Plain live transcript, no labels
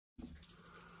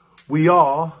We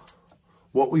are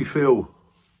what we feel.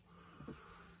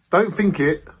 Don't think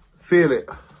it, feel it.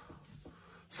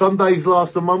 Some days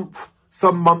last a month,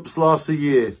 some months last a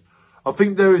year. I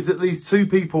think there is at least two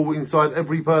people inside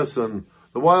every person.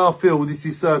 The way I feel, this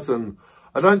is certain.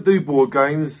 I don't do board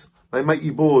games, they make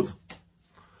you bored.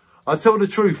 I tell the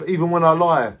truth even when I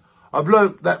lie. I've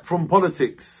learnt that from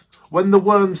politics. When the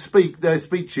worms speak their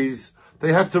speeches,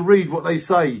 they have to read what they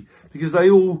say because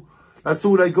that's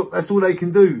all they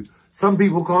can do. Some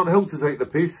people can't help to take the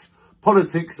piss.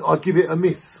 Politics, I give it a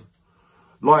miss.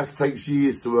 Life takes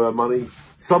years to earn money.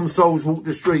 Some souls walk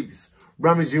the streets,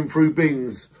 rummaging through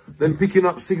bins, then picking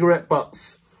up cigarette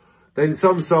butts. Then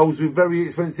some souls with very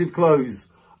expensive clothes.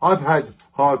 I've had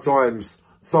hard times,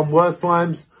 some worse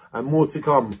times, and more to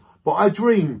come. But I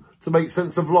dream to make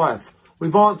sense of life.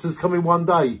 With answers coming one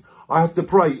day, I have to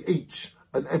pray each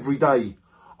and every day.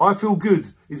 I feel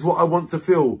good is what I want to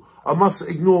feel. I must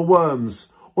ignore worms.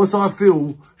 What I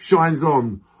feel shines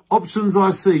on. Options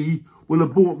I see will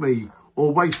abort me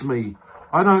or waste me.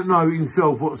 I don't know in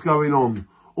self what's going on.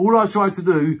 All I try to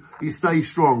do is stay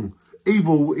strong.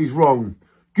 Evil is wrong.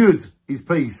 Good is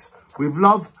peace. With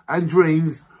love and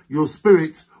dreams, your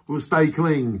spirit will stay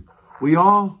clean. We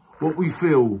are what we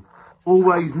feel.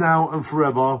 Always, now and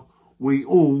forever. We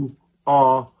all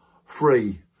are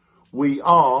free. We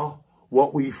are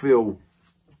what we feel.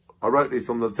 I wrote this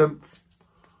on the 10th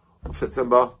of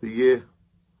September, the year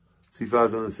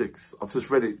 2006. I've just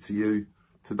read it to you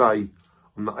today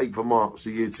on the 8th of March,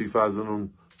 the year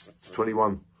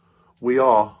 2021. We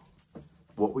are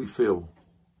what we feel.